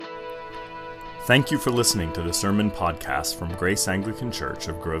Thank you for listening to the sermon podcast from Grace Anglican Church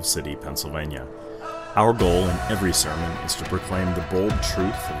of Grove City, Pennsylvania. Our goal in every sermon is to proclaim the bold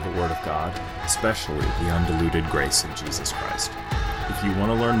truth of the Word of God, especially the undiluted grace of Jesus Christ. If you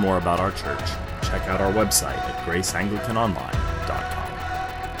want to learn more about our church, check out our website at graceanglicanonline.com.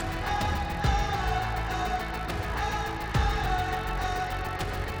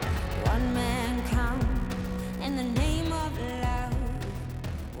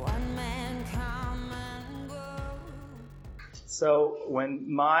 So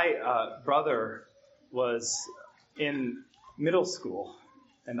when my brother was in middle school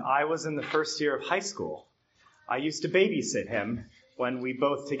and I was in the first year of high school, I used to babysit him when we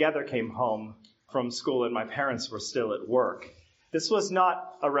both together came home from school and my parents were still at work. This was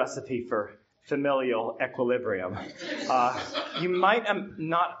not a recipe for familial equilibrium. You might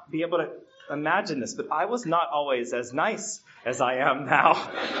not be able to imagine this, but I was not always as nice as I am now.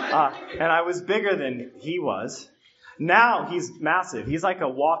 And I was bigger than he was. Now he's massive. He's like a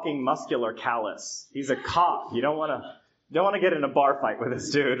walking muscular callus. He's a cop. You don't want to get in a bar fight with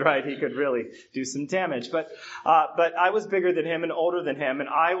this dude, right? He could really do some damage. But I was bigger than him and older than him, and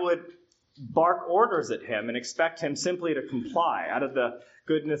I would bark orders at him and expect him simply to comply out of the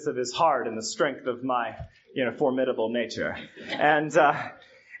goodness of his heart and the strength of my, formidable nature. And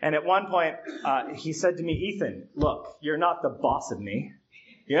at one point, he said to me, "Ethan, look, you're not the boss of me.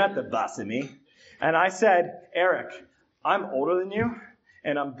 You're not the boss of me." And I said, "Eric, I'm older than you,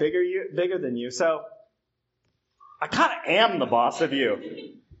 and I'm bigger than you, so I kind of am the boss of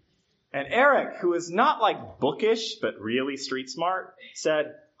you." And Eric, who is not like bookish, but really street smart,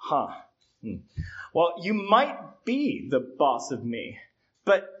 said, "Well, you might be the boss of me,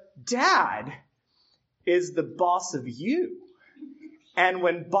 but Dad is the boss of you. And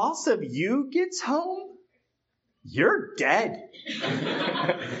when boss of you gets home, you're dead."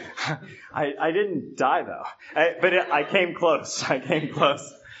 I didn't die, though. I came close.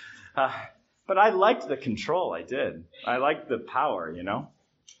 But I liked the control. I did. I liked the power,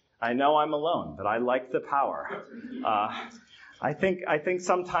 I know I'm alone, but I like the power. I think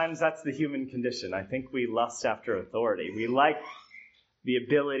sometimes that's the human condition. I think we lust after authority. We like the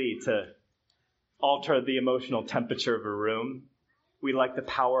ability to alter the emotional temperature of a room. We like the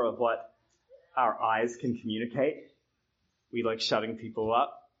power of what our eyes can communicate. We like shutting people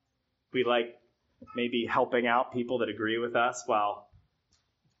up. We like maybe helping out people that agree with us while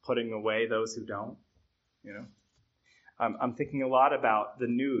putting away those who don't, I'm thinking a lot about the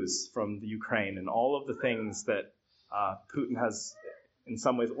news from the Ukraine and all of the things that Putin has in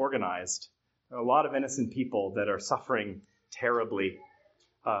some ways organized. There are a lot of innocent people that are suffering terribly.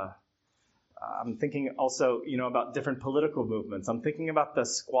 I'm thinking also, about different political movements. I'm thinking about the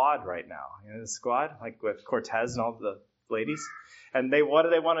Squad right now. The Squad, like with Cortez and all the ladies. And what do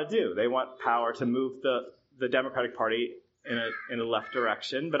they want to do? They want power to move the Democratic Party in a left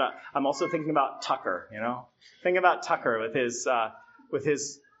direction. But I'm also thinking about Tucker, Thinking about Tucker with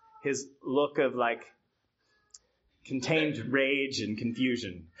his look of like contained rage and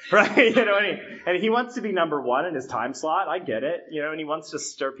confusion, right? And he wants to be number one in his time slot. I get it, and he wants to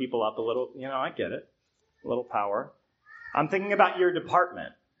stir people up a little, I get it. A little power. I'm thinking about your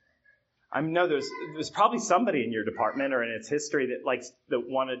department. I know there's probably somebody in your department or in its history that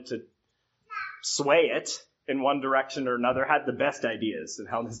wanted to sway it in one direction or another, had the best ideas of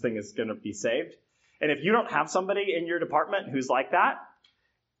how this thing is going to be saved. And if you don't have somebody in your department who's like that,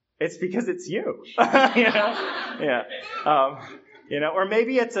 it's because it's you. Yeah. Or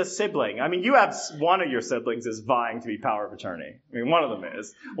maybe it's a sibling. I mean, you have one of your siblings is vying to be power of attorney. I mean, one of them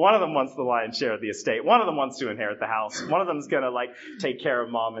is. One of them wants the lion's share of the estate. One of them wants to inherit the house. One of them's going to take care of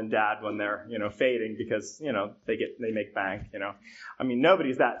mom and dad when they're, fading because, they make bank, I mean,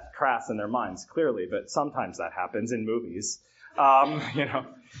 nobody's that crass in their minds, clearly, but sometimes that happens in movies.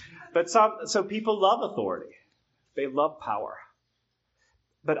 But so people love authority. They love power.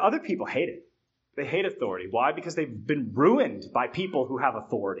 But other people hate it. They hate authority. Why? Because they've been ruined by people who have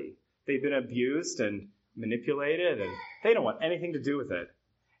authority. They've been abused and manipulated, and they don't want anything to do with it.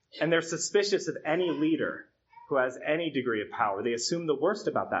 And they're suspicious of any leader who has any degree of power. They assume the worst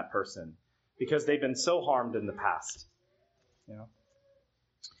about that person because they've been so harmed in the past.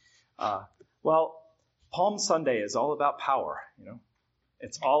 Well, Palm Sunday is all about power.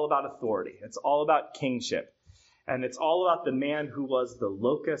 It's all about authority. It's all about kingship. And it's all about the man who was the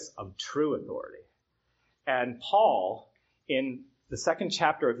locus of true authority. And Paul, in the second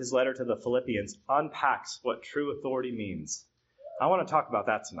chapter of his letter to the Philippians, unpacks what true authority means. I want to talk about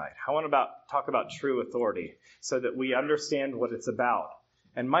that tonight. I want to talk about true authority so that we understand what it's about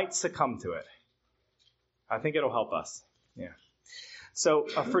and might succumb to it. I think it'll help us. Yeah. So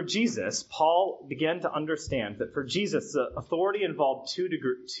for Jesus, Paul began to understand that for Jesus, the authority involved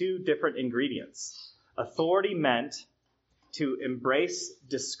two different ingredients. Authority meant to embrace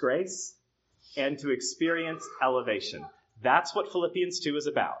disgrace and to experience elevation. That's what Philippians 2 is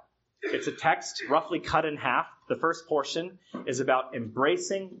about. It's a text roughly cut in half. The first portion is about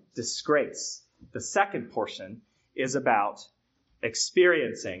embracing disgrace. The second portion is about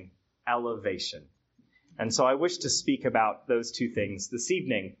experiencing elevation. And so I wish to speak about those two things this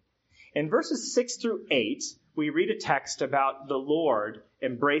evening. In verses 6 through 8, we read a text about the Lord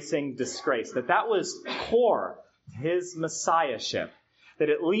embracing disgrace, that was core to his messiahship, that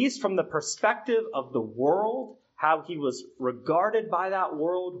at least from the perspective of the world, how he was regarded by that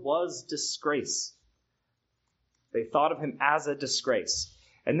world was disgrace. They thought of him as a disgrace.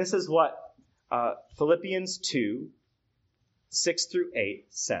 And this is what Philippians 2, 6 through 8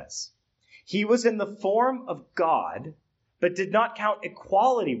 says. He was in the form of God, but did not count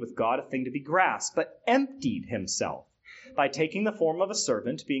equality with God a thing to be grasped, but emptied himself by taking the form of a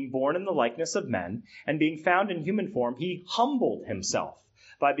servant, being born in the likeness of men, and being found in human form, he humbled himself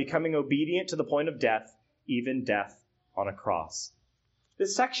by becoming obedient to the point of death, even death on a cross.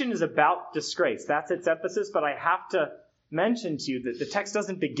 This section is about disgrace. That's its emphasis, but I have to mention to you that the text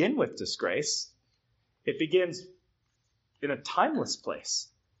doesn't begin with disgrace. It begins in a timeless place,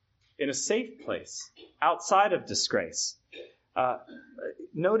 in a safe place, outside of disgrace.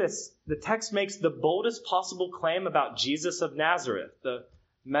 Notice the text makes the boldest possible claim about Jesus of Nazareth, the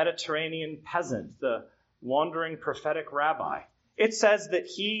Mediterranean peasant, the wandering prophetic rabbi. It says that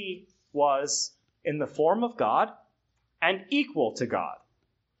he was in the form of God and equal to God.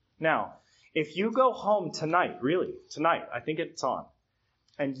 Now, if you go home tonight, I think it's on,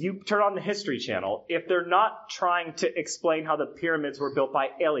 and you turn on the History Channel, if they're not trying to explain how the pyramids were built by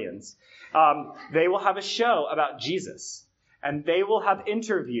aliens, they will have a show about Jesus. And they will have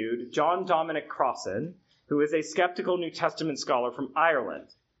interviewed John Dominic Crossan, who is a skeptical New Testament scholar from Ireland.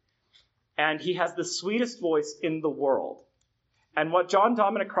 And he has the sweetest voice in the world. And what John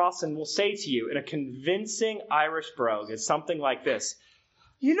Dominic Crossan will say to you in a convincing Irish brogue is something like this.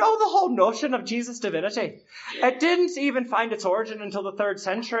 You know the whole notion of Jesus' divinity? It didn't even find its origin until the 3rd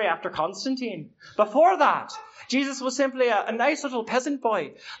century after Constantine. Before that, Jesus was simply a nice little peasant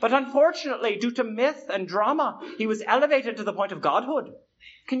boy. But unfortunately, due to myth and drama, he was elevated to the point of godhood.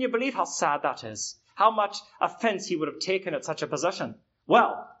 Can you believe how sad that is? How much offense he would have taken at such a position?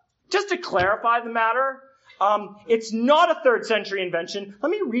 Well, just to clarify the matter, it's not a 3rd century invention. Let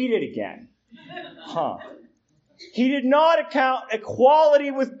me read it again. He did not account equality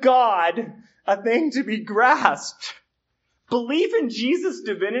with God a thing to be grasped. Belief in Jesus'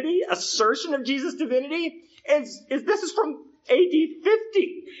 divinity, assertion of Jesus' divinity, this is from AD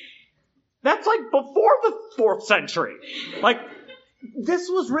 50. That's like before the 4th century. Like, this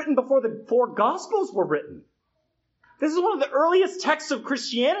was written before the 4 Gospels were written. This is one of the earliest texts of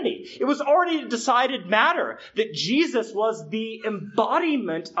Christianity. It was already a decided matter that Jesus was the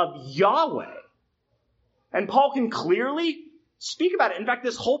embodiment of Yahweh. And Paul can clearly speak about it. In fact,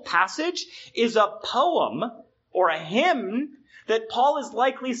 this whole passage is a poem or a hymn that Paul is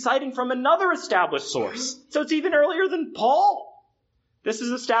likely citing from another established source. So it's even earlier than Paul. This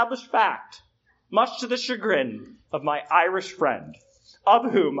is established fact, much to the chagrin of my Irish friend,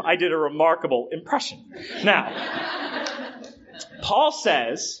 of whom I did a remarkable impression. Now, Paul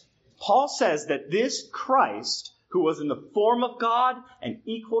says that this Christ, who was in the form of God and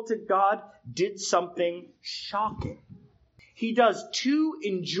equal to God, did something shocking. He does 2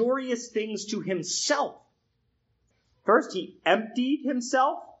 injurious things to himself. First, he emptied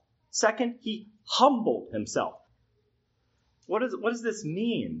himself. Second, he humbled himself. What does this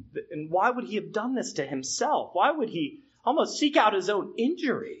mean? And why would he have done this to himself? Why would he almost seek out his own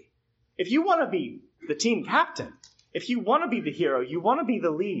injury? If you want to be the team captain, if you want to be the hero, you want to be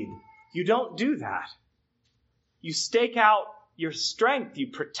the lead, you don't do that. You stake out your strength. You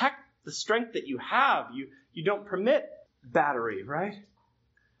protect the strength that you have. You don't permit battery, right?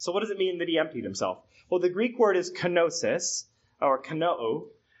 So what does it mean that he emptied himself? Well, the Greek word is kenosis, or kanoo,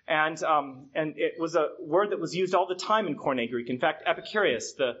 and it was a word that was used all the time in Koine Greek. In fact,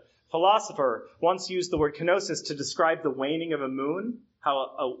 Epicurus, the philosopher, once used the word kenosis to describe the waning of a moon, how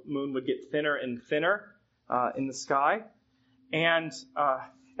a moon would get thinner and thinner in the sky. And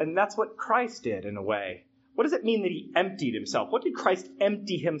that's what Christ did in a way. What does it mean that he emptied himself? What did Christ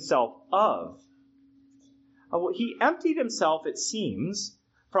empty himself of? Well, he emptied himself, it seems,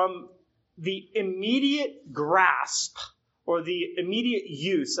 from the immediate grasp or the immediate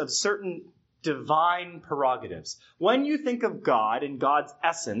use of certain divine prerogatives. When you think of God and God's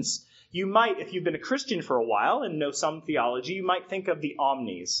essence, You might, if you've been a Christian for a while and know some theology, you might think of the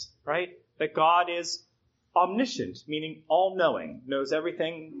omnis, right? That God is omniscient, meaning all-knowing, knows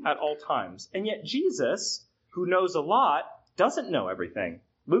everything at all times. And yet Jesus, who knows a lot, doesn't know everything.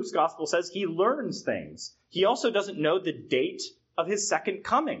 Luke's gospel says he learns things. He also doesn't know the date of his second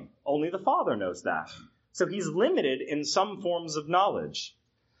coming. Only the Father knows that. So he's limited in some forms of knowledge.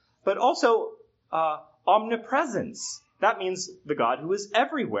 But also omnipresence. That means the God who is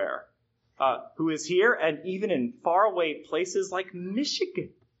everywhere, who is here and even in faraway places like Michigan.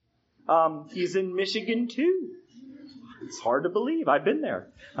 He's in Michigan too. It's hard to believe. I've been there.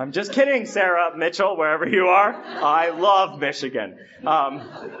 I'm just kidding, Sarah Mitchell, wherever you are. I love Michigan.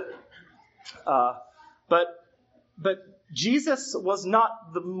 But Jesus was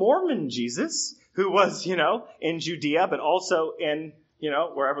not the Mormon Jesus who was, in Judea, but also in,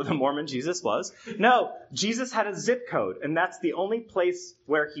 wherever the Mormon Jesus was. No, Jesus had a zip code, and that's the only place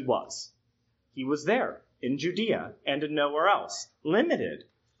where he was. He was there in Judea and in nowhere else, limited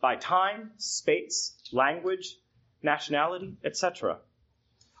by time, space, language, nationality, etc.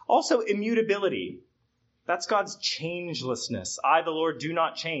 Also, immutability. That's God's changelessness. I, the Lord, do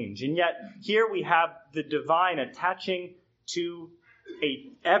not change. And yet, here we have the divine attaching to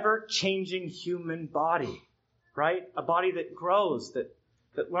a ever-changing human body, right? A body that grows,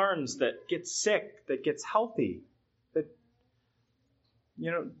 that learns, that gets sick, that gets healthy, that,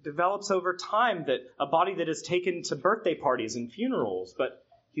 develops over time, that a body that is taken to birthday parties and funerals, but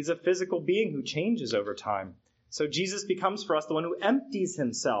he's a physical being who changes over time. So Jesus becomes for us the one who empties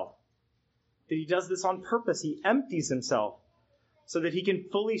himself. That he does this on purpose. He empties himself so that he can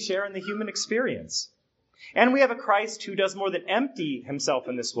fully share in the human experience. And we have a Christ who does more than empty himself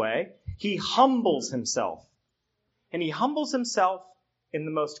in this way. He humbles himself. And he humbles himself in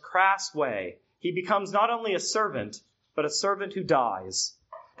the most crass way. He becomes not only a servant, but a servant who dies.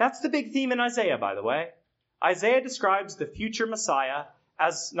 That's the big theme in Isaiah, by the way. Isaiah describes the future Messiah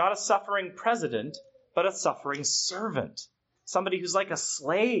as not a suffering president, but a suffering servant. Somebody who's like a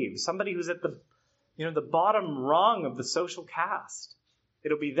slave, somebody who's at the bottom rung of the social caste.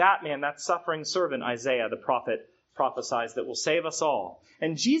 It'll be that man, that suffering servant, Isaiah, the prophet, prophesies that will save us all.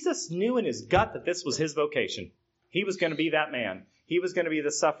 And Jesus knew in his gut that this was his vocation. He was going to be that man. He was going to be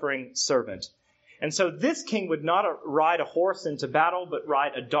the suffering servant. And so this king would not ride a horse into battle, but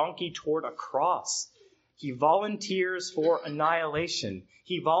ride a donkey toward a cross. He volunteers for annihilation.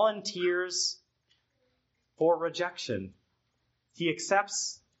 He volunteers for rejection. He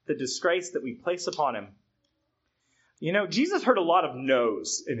accepts the disgrace that we place upon him. Jesus heard a lot of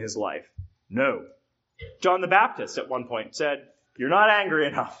no's in his life. No. John the Baptist at one point said, "You're not angry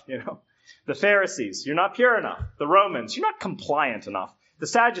enough." The Pharisees, "You're not pure enough." The Romans, "You're not compliant enough." The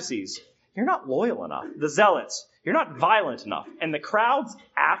Sadducees, "You're not loyal enough." The Zealots, "You're not violent enough." And the crowds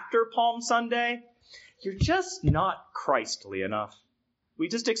after Palm Sunday, "You're just not Christly enough. We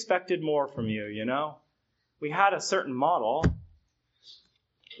just expected more from you, We had a certain model.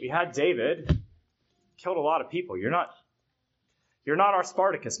 We had David. Killed a lot of people. You're not our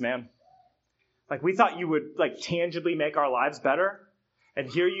Spartacus, man. We thought you would tangibly make our lives better. And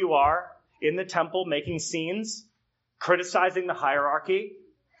here you are in the temple making scenes, criticizing the hierarchy,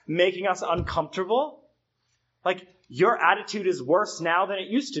 making us uncomfortable. Your attitude is worse now than it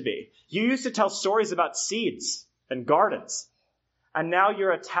used to be. You used to tell stories about seeds and gardens. And now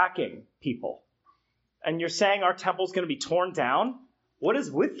you're attacking people. And you're saying our temple's going to be torn down? What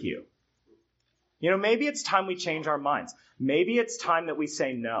is with you? Maybe it's time we change our minds. Maybe it's time that we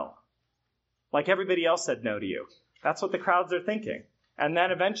say no. Like everybody else said no to you. That's what the crowds are thinking. And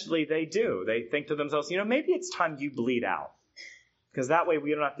then eventually they do. They think to themselves, maybe it's time you bleed out. Because that way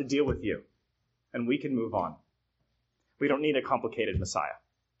we don't have to deal with you. And we can move on. We don't need a complicated Messiah.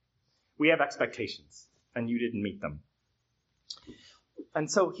 We have expectations. And you didn't meet them. And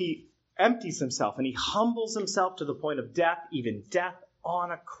so he empties himself and he humbles himself to the point of death, even death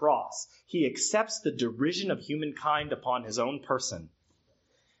on a cross. He accepts the derision of humankind upon his own person.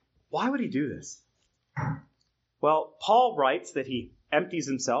 Why would he do this? Well, Paul writes that he empties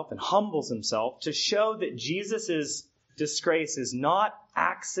himself and humbles himself to show that Jesus' disgrace is not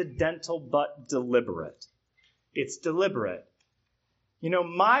accidental but deliberate. It's deliberate.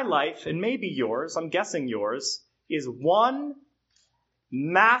 My life, and maybe yours, I'm guessing yours, is one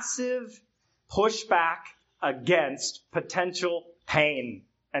massive pushback against potential pain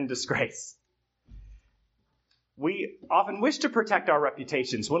and disgrace. We often wish to protect our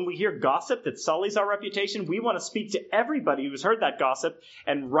reputations. When we hear gossip that sullies our reputation, we want to speak to everybody who's heard that gossip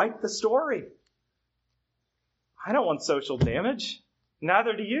and write the story. I don't want social damage.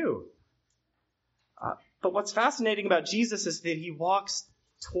 Neither do you. But what's fascinating about Jesus is that he walks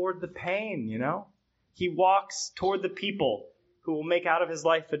toward the pain, He walks toward the people who will make out of his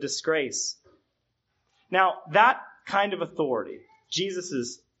life a disgrace. Now, that kind of authority,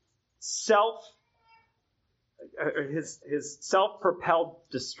 Jesus' his self-propelled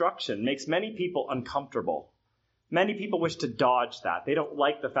destruction, makes many people uncomfortable. Many people wish to dodge that. They don't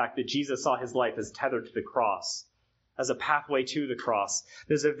like the fact that Jesus saw his life as tethered to the cross, as a pathway to the cross.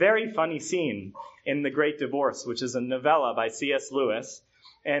 There's a very funny scene in The Great Divorce, which is a novella by C.S. Lewis,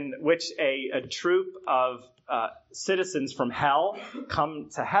 in which a troupe of citizens from hell come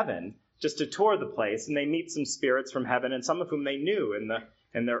to heaven just to tour the place, and they meet some spirits from heaven, and some of whom they knew in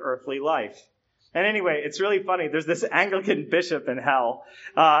their earthly life. And anyway, it's really funny. There's this Anglican bishop in hell,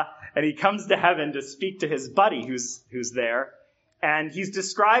 and he comes to heaven to speak to his buddy who's there, and he's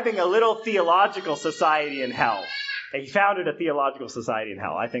describing a little theological society in hell. He founded a theological society in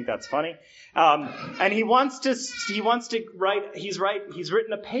hell. I think that's funny. And he's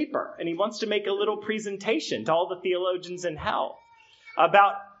written a paper, and he wants to make a little presentation to all the theologians in hell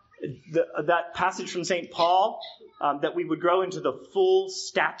about that passage from St. Paul, that we would grow into the full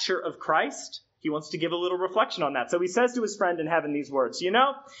stature of Christ. He wants to give a little reflection on that. So he says to his friend in heaven these words,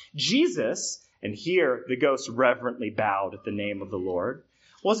 Jesus, and here the ghost reverently bowed at the name of the Lord,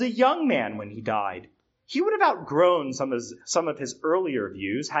 was a young man when he died. He would have outgrown some of his earlier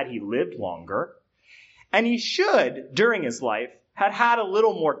views had he lived longer. And he should, during his life, have had a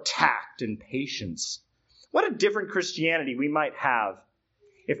little more tact and patience. What a different Christianity we might have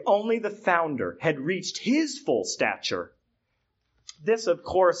if only the founder had reached his full stature. This, of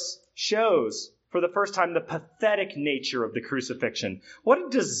course, shows for the first time the pathetic nature of the crucifixion. What a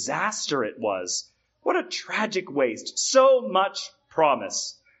disaster it was. What a tragic waste. So much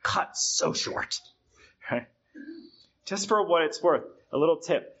promise cut so short. Just for what it's worth, a little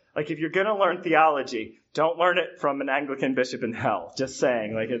tip. If you're going to learn theology, don't learn it from an Anglican bishop in hell. Just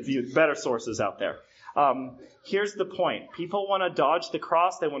saying, it's better sources out there. Here's the point. People want to dodge the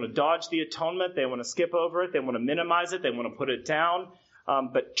cross. They want to dodge the atonement. They want to skip over it. They want to minimize it. They want to put it down.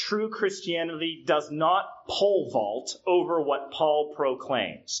 But true Christianity does not pole vault over what Paul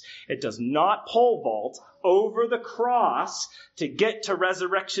proclaims. It does not pole vault over the cross to get to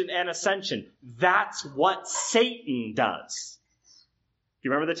resurrection and ascension. That's what Satan does. Do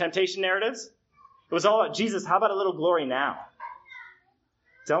you remember the temptation narratives? It was all about, Jesus, how about a little glory now?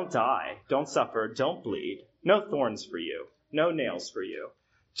 Don't die. Don't suffer. Don't bleed. No thorns for you. No nails for you.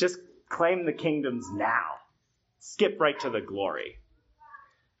 Just claim the kingdoms now. Skip right to the glory.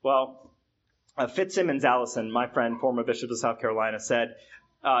 Well, Fitzsimmons Allison, my friend, former bishop of South Carolina, said,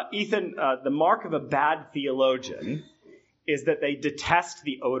 Ethan, the mark of a bad theologian is that they detest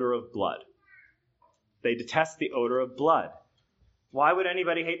the odor of blood. They detest the odor of blood. Why would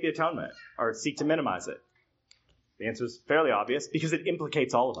anybody hate the atonement or seek to minimize it? The answer is fairly obvious, because it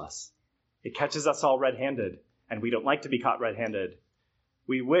implicates all of us. It catches us all red-handed, and we don't like to be caught red-handed.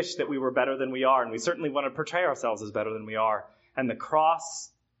 We wish that we were better than we are, and we certainly want to portray ourselves as better than we are. And the cross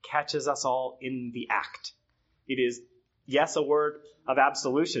catches us all in the act. It is, yes, a word of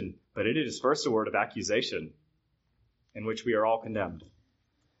absolution, but it is first a word of accusation in which we are all condemned.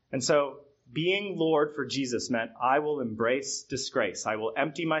 And so being Lord for Jesus meant I will embrace disgrace. I will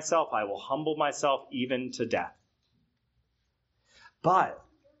empty myself. I will humble myself even to death. But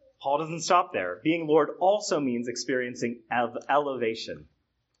Paul doesn't stop there. Being Lord also means experiencing elevation,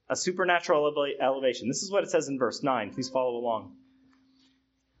 a supernatural elevation. This is what it says in verse 9. Please follow along.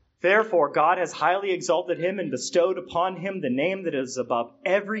 Therefore, God has highly exalted him and bestowed upon him the name that is above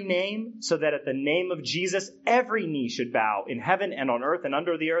every name, so that at the name of Jesus every knee should bow in heaven and on earth and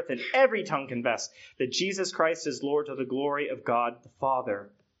under the earth, and every tongue confess that Jesus Christ is Lord, to the glory of God the Father.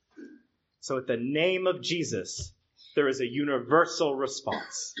 So at the name of Jesus, there is a universal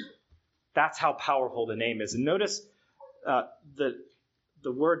response. That's how powerful the name is. And notice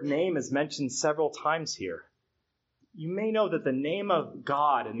the word name is mentioned several times here. You may know that the name of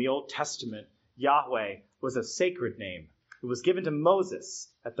God in the Old Testament, Yahweh, was a sacred name. It was given to Moses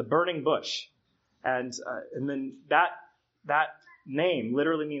at the burning bush. And then that name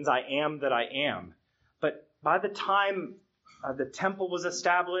literally means I am that I am. But by the time the temple was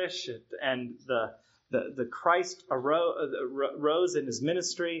established and the Christ rose in his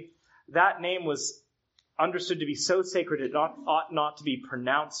ministry, that name was understood to be so sacred it ought not to be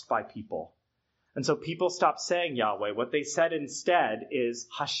pronounced by people. And so people stopped saying Yahweh. What they said instead is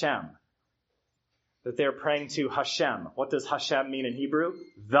Hashem, that they're praying to Hashem. What does Hashem mean in Hebrew?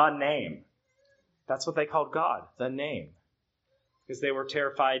 The name. That's what they called God, the name, because they were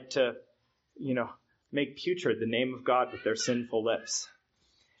terrified to, make putrid the name of God with their sinful lips.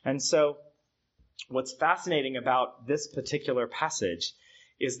 And so what's fascinating about this particular passage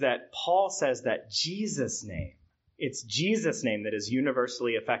is that Paul says that Jesus' name, it's Jesus' name that is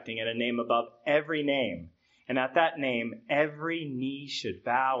universally affecting and a name above every name. And at that name, every knee should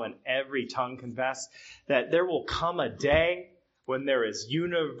bow and every tongue confess that there will come a day when there is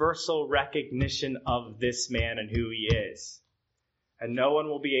universal recognition of this man and who he is. And no one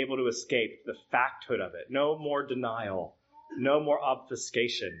will be able to escape the facthood of it. No more denial. No more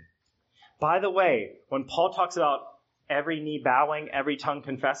obfuscation. By the way, when Paul talks about every knee bowing, every tongue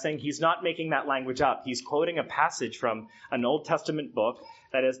confessing, he's not making that language up. He's quoting a passage from an Old Testament book,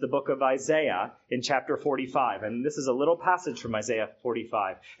 that is the book of Isaiah in chapter 45. And this is a little passage from Isaiah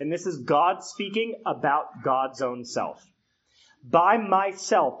 45. And this is God speaking about God's own self. By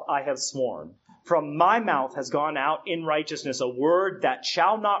myself I have sworn. From my mouth has gone out in righteousness a word that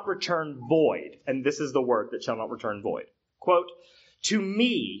shall not return void. And this is the word that shall not return void. Quote, to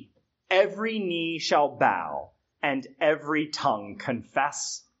me every knee shall bow and every tongue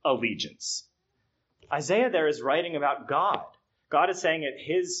confess allegiance. Isaiah there is writing about God. God is saying at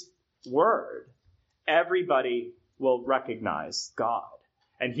his word, everybody will recognize God.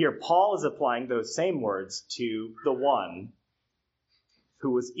 And here Paul is applying those same words to the one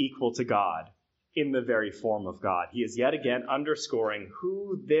who was equal to God in the very form of God. He is yet again underscoring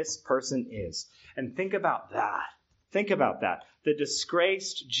who this person is. And think about that. Think about that. The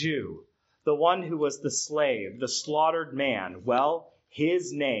disgraced Jew, the one who was the slave, the slaughtered man. Well,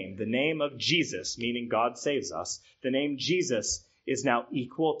 his name, the name of Jesus, meaning God saves us, the name Jesus is now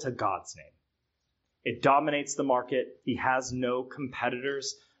equal to God's name. It dominates the market. He has no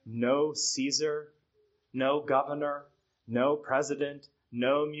competitors, no Caesar, no governor, no president,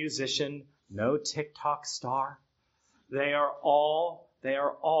 no musician, no TikTok star. They are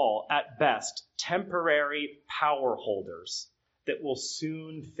all at best temporary power holders that will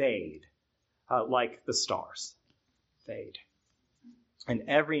soon fade, like the stars fade. And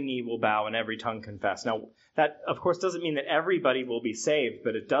every knee will bow and every tongue confess. Now, that, of course, doesn't mean that everybody will be saved,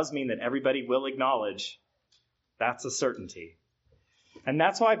 but it does mean that everybody will acknowledge that's a certainty. And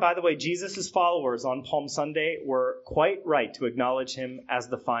that's why, by the way, Jesus' followers on Palm Sunday were quite right to acknowledge him as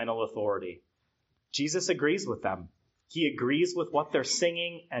the final authority. Jesus agrees with them. He agrees with what they're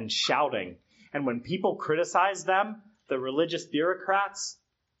singing and shouting. And when people criticize them, the religious bureaucrats,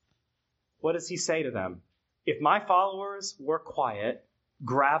 what does he say to them? If my followers were quiet,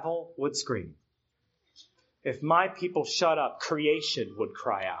 gravel would scream. If my people shut up, creation would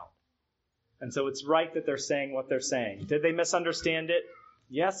cry out. And so it's right that they're saying what they're saying. Did they misunderstand it?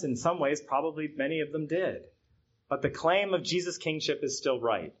 Yes, in some ways, probably many of them did. But the claim of Jesus' kingship is still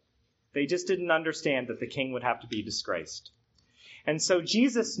right. They just didn't understand that the king would have to be disgraced. And so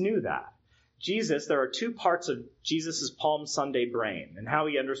Jesus knew that. There are two parts of Jesus' Palm Sunday brain and how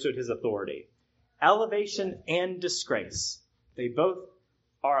he understood his authority. Elevation and disgrace. They both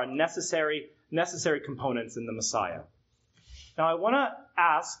are necessary components in the Messiah. Now, I want to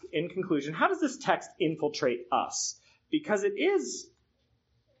ask, in conclusion, how does this text infiltrate us? Because it is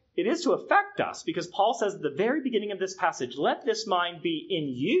to affect us. Because Paul says at the very beginning of this passage, let this mind be in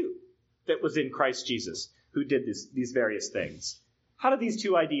you that was in Christ Jesus, who did these various things. How do these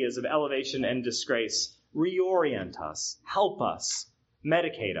two ideas of elevation and disgrace reorient us, help us,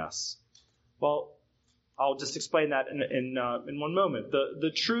 medicate us? Well, I'll just explain that in one moment.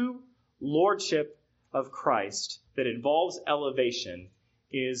 The true lordship of Christ that involves elevation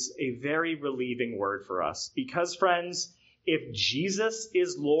is a very relieving word for us. Because, friends, if Jesus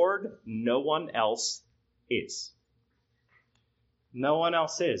is Lord, no one else is. No one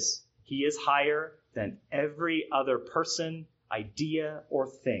else is. He is higher than every other person, idea, or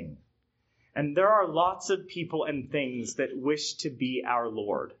thing. And there are lots of people and things that wish to be our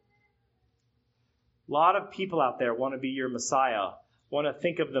Lord. A lot of people out there want to be your Messiah, want to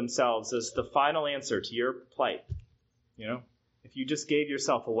think of themselves as the final answer to your plight. You know, if you just gave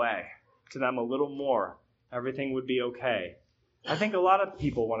yourself away to them a little more, everything would be okay. I think a lot of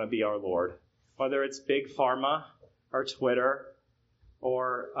people want to be our Lord, whether it's Big Pharma or Twitter,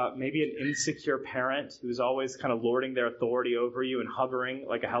 or maybe an insecure parent who's always kind of lording their authority over you and hovering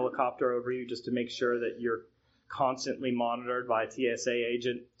like a helicopter over you just to make sure that you're constantly monitored by a TSA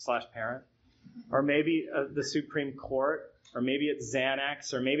agent / parent. Or maybe the Supreme Court, or maybe it's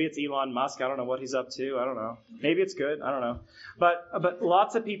Xanax, or maybe it's Elon Musk. I don't know what he's up to. I don't know. Maybe it's good. I don't know. But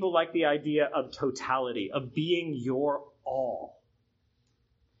lots of people like the idea of totality, of being your all.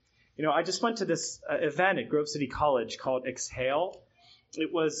 You know, I just went to this event at Grove City College called Exhale.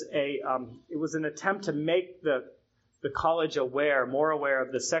 It was an attempt to make the college more aware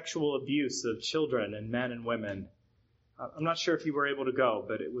of the sexual abuse of children and men and women. I'm not sure if you were able to go,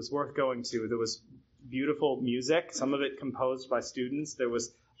 but it was worth going to. There was beautiful music, some of it composed by students. There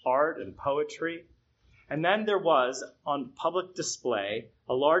was art and poetry. And then there was, on public display,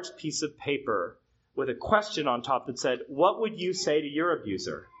 a large piece of paper with a question on top that said, "What would you say to your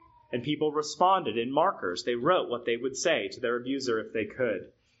abuser?" And people responded in markers. They wrote what they would say to their abuser if they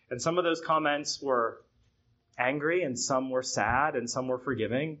could. And some of those comments were angry, and some were sad, and some were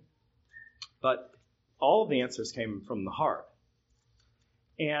forgiving. But all of the answers came from the heart.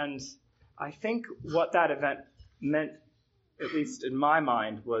 And I think what that event meant, at least in my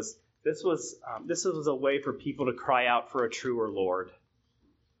mind, was this was a way for people to cry out for a truer Lord.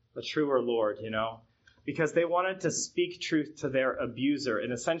 A truer Lord, because they wanted to speak truth to their abuser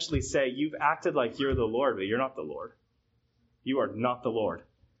and essentially say, "You've acted like you're the Lord, but you're not the Lord. You are not the Lord.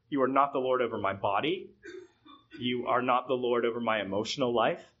 You are not the Lord over my body. You are not the Lord over my emotional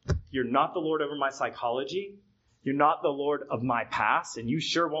life. You're not the Lord over my psychology. You're not the Lord of my past, and you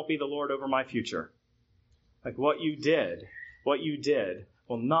sure won't be the Lord over my future. Like what you did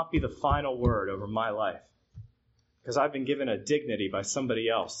will not be the final word over my life, because I've been given a dignity by somebody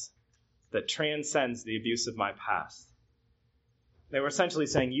else that transcends the abuse of my past." They were essentially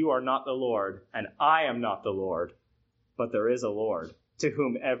saying, "You are not the Lord, and I am not the Lord, but there is a Lord to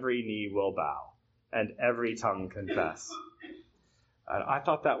whom every knee will bow and every tongue confess." And I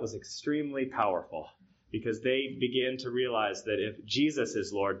thought that was extremely powerful, because they began to realize that if Jesus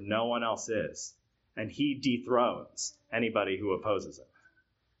is Lord, no one else is, and he dethrones anybody who opposes him.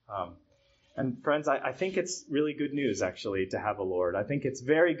 And friends, I think it's really good news, actually, to have a Lord. I think it's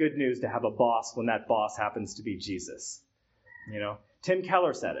very good news to have a boss when that boss happens to be Jesus. Tim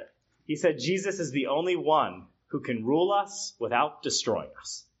Keller said it. He said, "Jesus is the only one who can rule us without destroying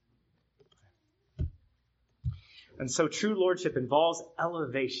us." And so true lordship involves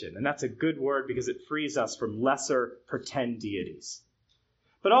elevation, and that's a good word because it frees us from lesser pretend deities.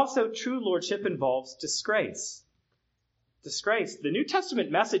 But also true lordship involves disgrace. Disgrace. The New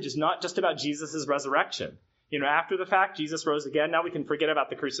Testament message is not just about Jesus' resurrection. After the fact, Jesus rose again. Now we can forget about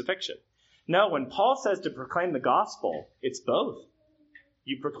the crucifixion. No, when Paul says to proclaim the gospel, it's both.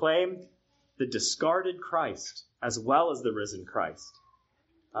 You proclaim the discarded Christ as well as the risen Christ.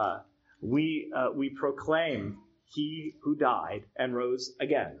 We proclaim he who died and rose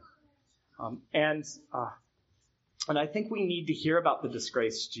again. And I think we need to hear about the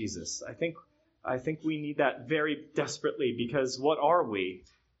disgraced Jesus. I think we need that very desperately, because what are we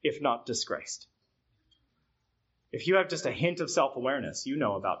if not disgraced? If you have just a hint of self-awareness, you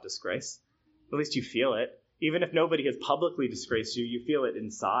know about disgrace. At least you feel it. Even if nobody has publicly disgraced you, you feel it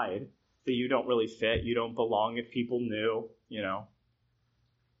inside, that you don't really fit, you don't belong if people knew,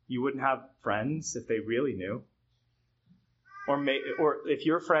 You wouldn't have friends if they really knew. Or if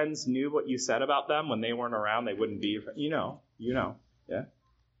your friends knew what you said about them when they weren't around, they wouldn't be your friend. Yeah.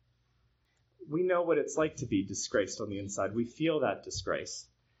 We know what it's like to be disgraced on the inside. We feel that disgrace.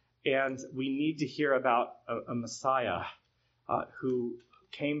 And we need to hear about a Messiah who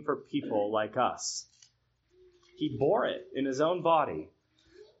came for people like us. He bore it in his own body.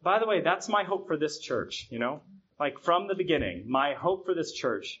 By the way, that's my hope for this church, Like from the beginning, my hope for this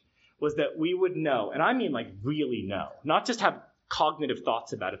church was that we would know, and I mean like really know, not just have cognitive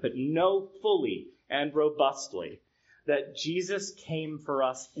thoughts about it, but know fully and robustly that Jesus came for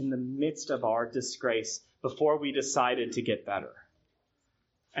us in the midst of our disgrace before we decided to get better.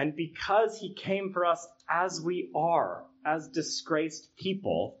 And because he came for us as we are, as disgraced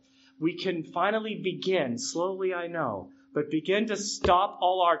people, we can finally begin, slowly I know, but begin to stop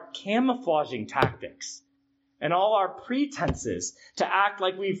all our camouflaging tactics and all our pretenses to act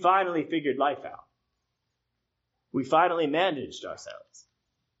like we finally figured life out. We finally managed ourselves,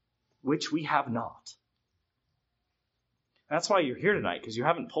 which we have not. That's why you're here tonight, because you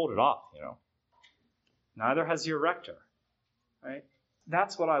haven't pulled it off, Neither has your rector, right?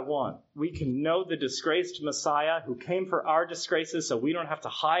 That's what I want. We can know the disgraced Messiah who came for our disgraces so we don't have to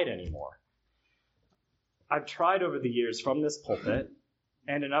hide anymore. I've tried over the years from this pulpit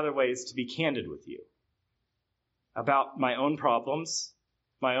and in other ways to be candid with you about my own problems,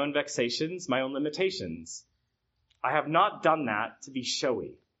 my own vexations, my own limitations. I have not done that to be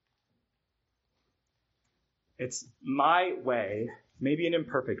showy. It's my way, maybe an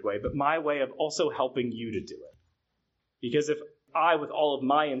imperfect way, but my way of also helping you to do it. Because if I, with all of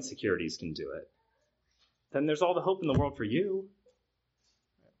my insecurities, can do it, then there's all the hope in the world for you.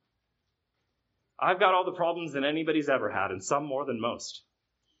 I've got all the problems that anybody's ever had, and some more than most.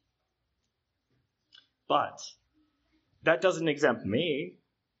 But that doesn't exempt me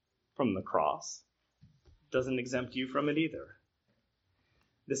from the cross. It doesn't exempt you from it either.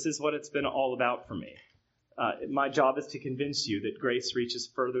 This is what it's been all about for me. My job is to convince you that grace reaches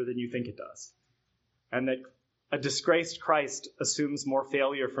further than you think it does. and that a disgraced Christ assumes more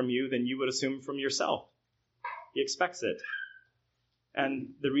failure from you than you would assume from yourself. He expects it. And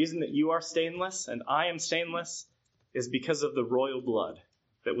the reason that you are stainless and I am stainless is because of the royal blood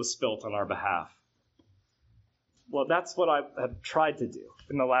that was spilt on our behalf. Well, that's what I have tried to do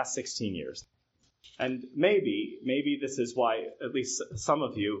in the last 16 years. And maybe this is why at least some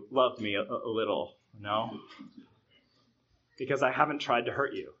of you love me a little, because I haven't tried to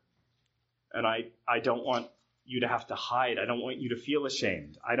hurt you. And I don't want you to have to hide. I don't want you to feel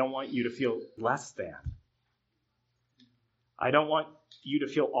ashamed. I don't want you to feel less than. I don't want you to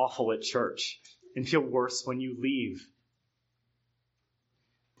feel awful at church and feel worse when you leave.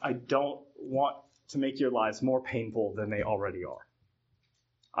 I don't want to make your lives more painful than they already are.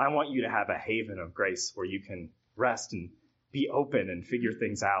 I want you to have a haven of grace where you can rest and be open and figure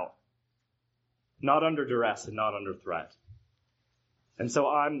things out. Not under duress and not under threat. And so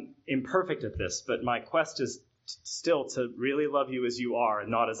I'm imperfect at this, but my quest is still to really love you as you are and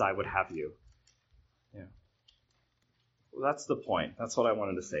not as I would have you. Yeah. Well, that's the point. That's what I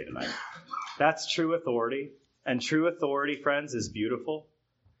wanted to say tonight. That's true authority. And true authority, friends, is beautiful.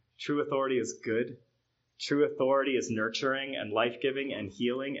 True authority is good. True authority is nurturing and life-giving and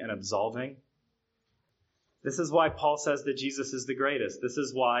healing and absolving. This is why Paul says that Jesus is the greatest. This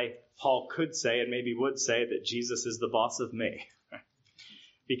is why Paul could say and maybe would say that Jesus is the boss of me.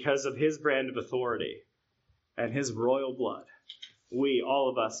 Because of his brand of authority and his royal blood, we, all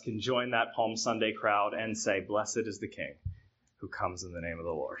of us, can join that Palm Sunday crowd and say, "Blessed is the King who comes in the name of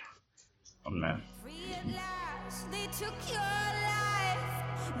the Lord." Amen. Free at last, they took your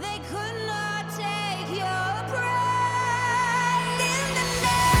life. They could not take your breath.